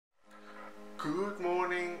Good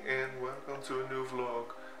morning and welcome to a new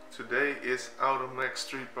vlog. Today is Automax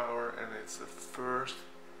Streetpower and it's the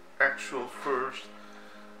actual first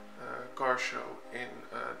car show in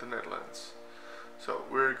the Netherlands. So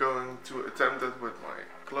we're going to attempt it with my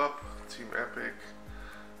club, Team Epic,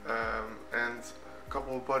 and a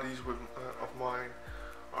couple of buddies of mine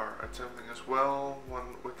are attempting as well.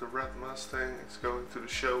 One with the red Mustang is going to the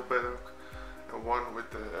show paddock, and one with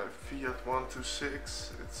the Fiat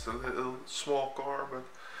 126. It's a little small car, but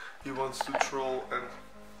he wants to troll and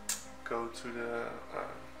go to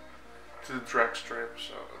the drag strip,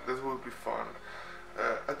 so that will be fun.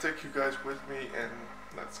 I take you guys with me and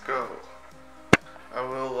let's go. I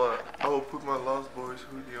will put my Lost Boys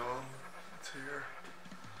hoodie on. It's here,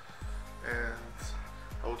 and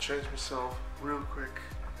I will change myself real quick,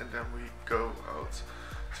 and then we go out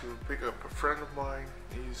to pick up a friend of mine.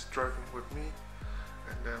 He's driving with me,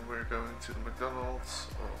 and then we're going to the McDonald's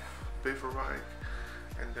of Beverwijk,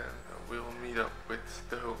 and then we'll meet up with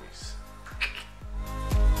the homies.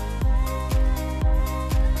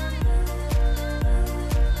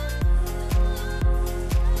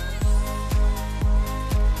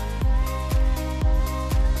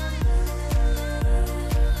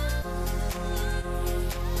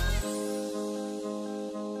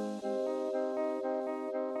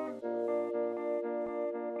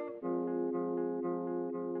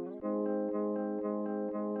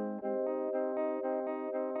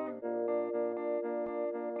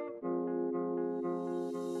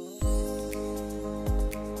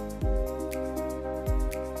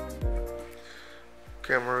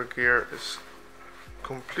 Camera gear is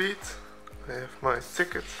complete. I have my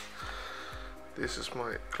ticket. This is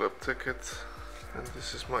my club ticket, and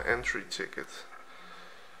this is my entry ticket.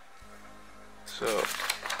 So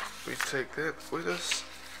we take that with us.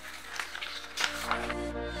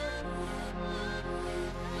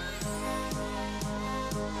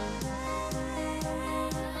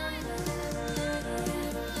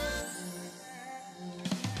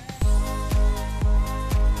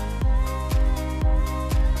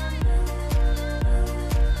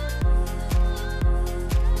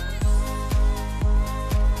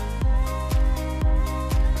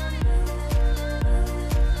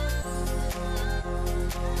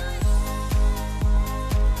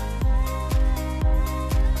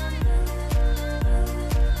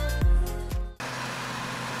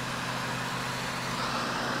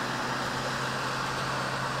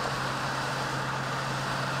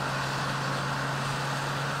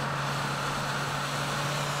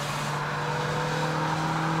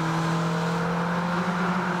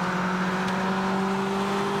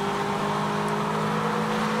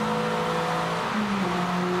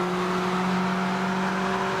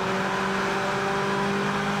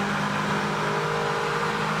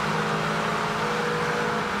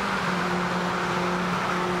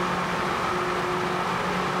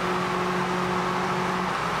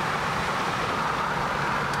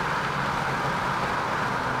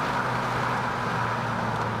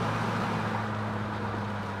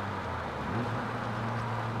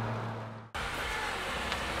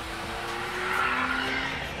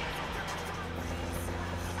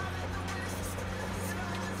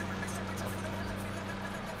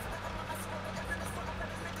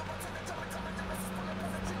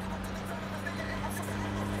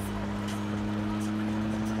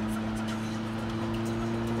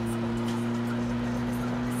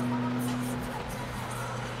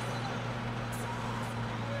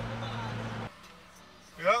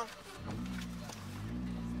 Ja?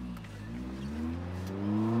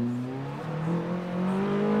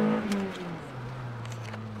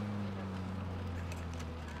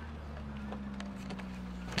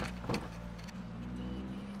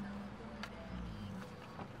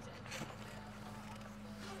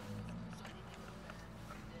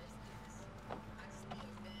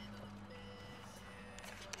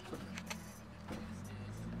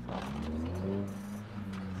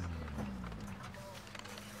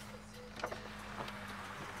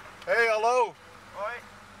 Hey, hallo. Hoi.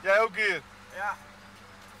 Jij ook hier? Ja,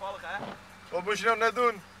 toevallig hè. Wat moest je nou net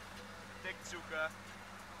doen? Ticket zoeken.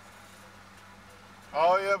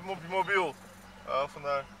 Oh, je hebt hem op je mobiel. Oh,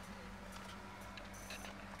 vandaar.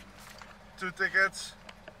 2 tickets.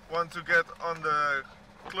 One to get on the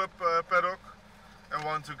club paddock, and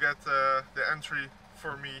one to get the entry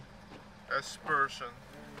for me as person.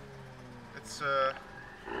 It's a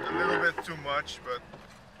little bit too much, but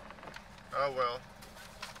oh well.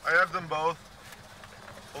 I have them both.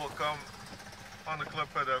 Will come on the club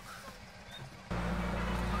paddock.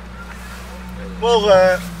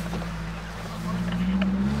 Morgen!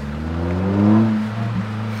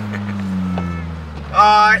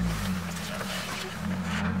 Hoi!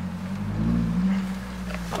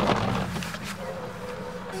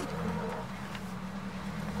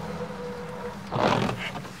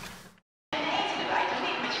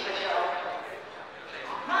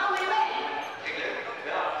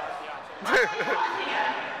 Geweldig.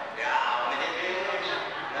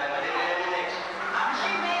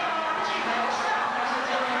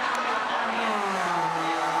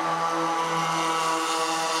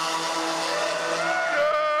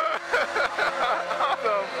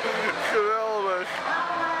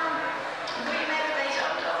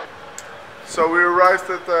 So we arrived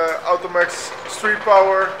at the Auotmax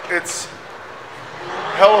Streetpower. It's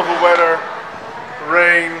hell of a weather,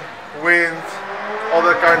 rain, wind, all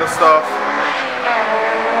that kind of stuff.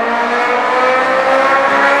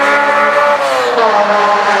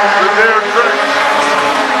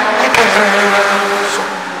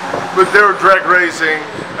 But they're drag racing.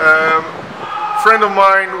 Friend of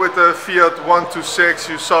mine with the Fiat 126,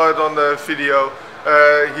 you saw it on the video,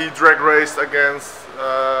 he drag raced against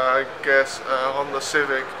I guess Honda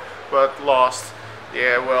Civic, but lost.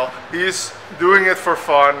 Yeah, well, he's doing it for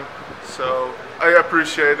fun, so I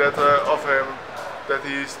appreciate that of him, that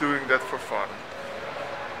he's doing that for fun.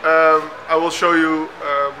 I will show you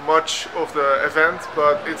much of the event,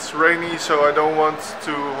 but it's rainy, so I don't want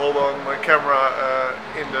to hold on my camera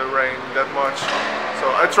in the rain that much. So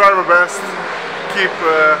I try my best. Keep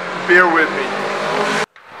bear with me.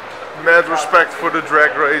 Mad respect for the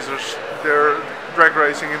drag racers. They're drag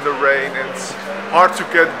racing in the rain and it's hard to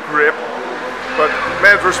get grip, but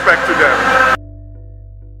mad respect to them.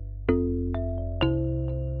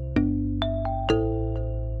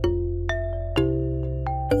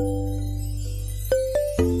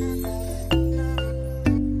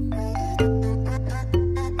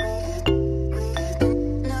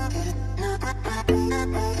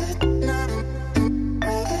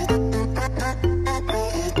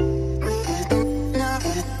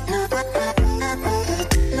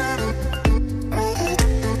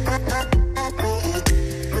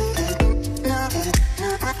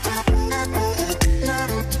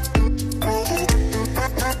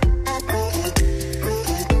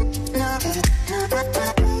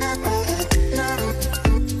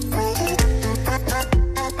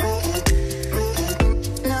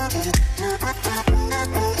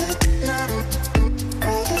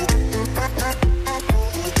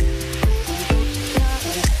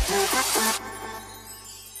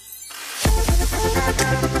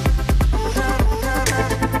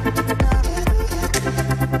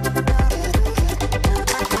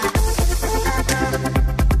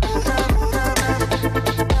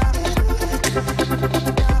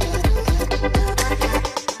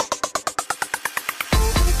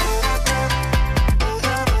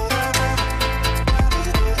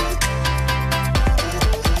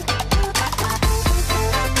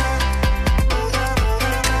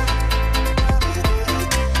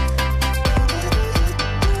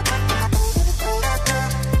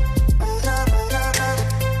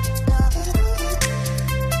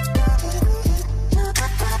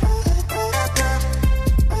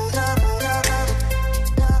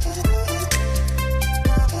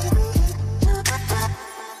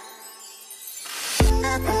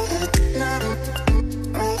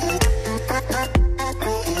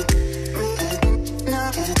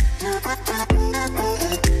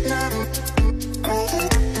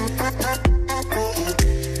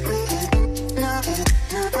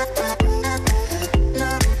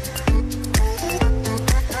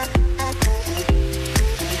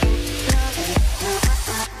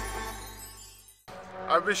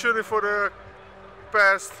 I've been shooting for the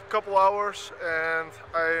past couple hours and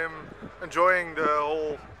I am enjoying the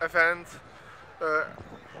whole event.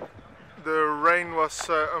 The rain was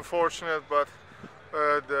unfortunate, but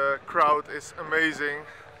the crowd is amazing.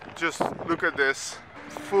 Just look at this,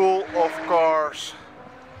 full of cars.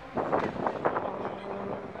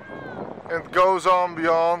 And it goes on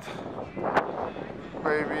beyond.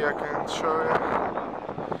 Maybe I can show you.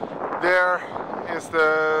 There is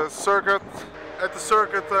the circuit. At the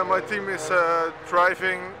circuit my team is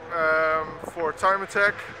driving for Time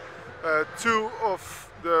Attack. 2 of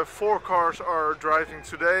the 4 cars are driving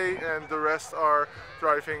today and the rest are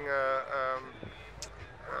driving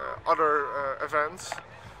other events.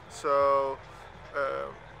 So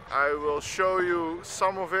I will show you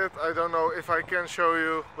some of it. I don't know if I can show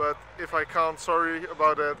you, but if I can't, sorry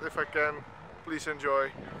about that. If I can, please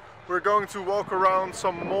enjoy. We're going to walk around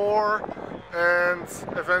some more and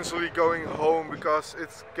eventually going home because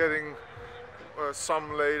it's getting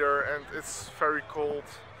some later and it's very cold.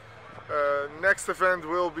 Next event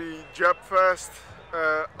will be Japfest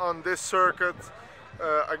on this circuit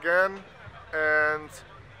again, and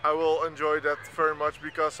I will enjoy that very much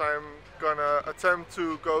because I'm gonna attempt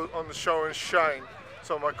to go on the show and shine,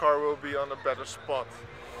 so my car will be on a better spot.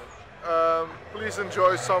 Please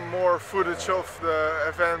enjoy some more footage of the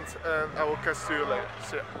event and I will catch you later.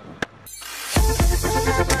 See ya.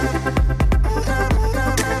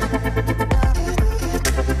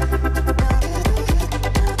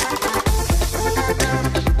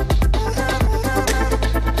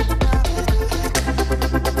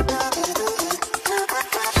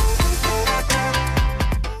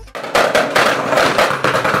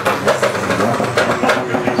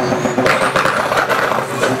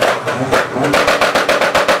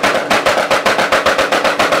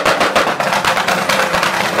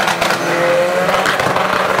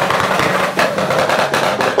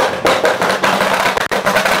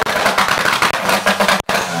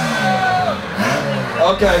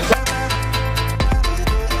 Okay.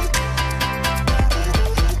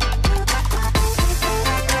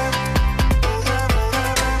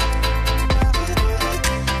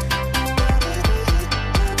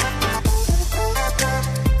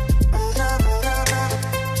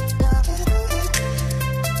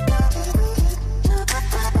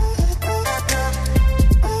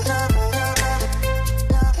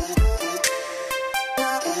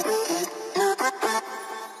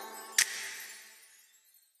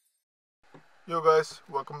 Yo guys,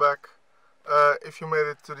 welcome back. If you made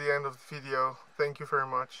it to the end of the video, thank you very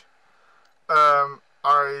much.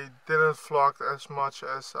 I didn't vlog as much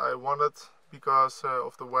as I wanted because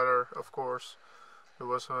of the weather, of course. There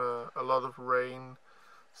was a lot of rain,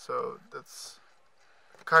 so that's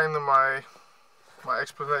kind of my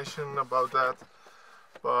explanation about that.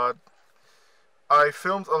 But I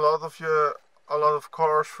filmed a lot of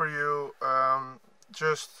cars for you.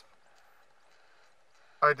 Just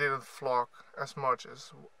I didn't vlog as much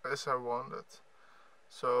as I wanted,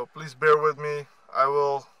 so please bear with me. I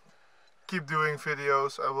will keep doing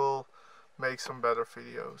videos. I will make some better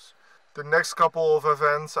videos. The next couple of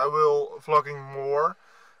events I will vlogging more,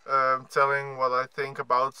 telling what I think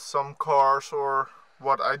about some cars or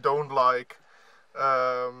what I don't like.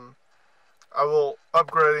 I will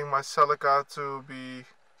upgrading my Celica to be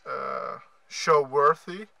show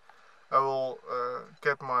worthy. I will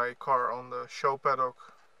get my car on the show paddock.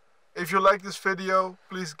 If you like this video,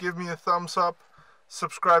 please give me a thumbs up.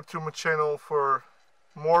 Subscribe to my channel for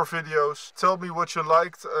more videos. Tell me what you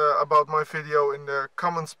liked about my video in the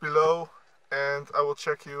comments below, and I will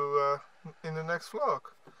check you in the next vlog.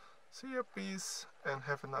 See ya, peace, and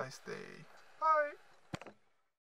have a nice day.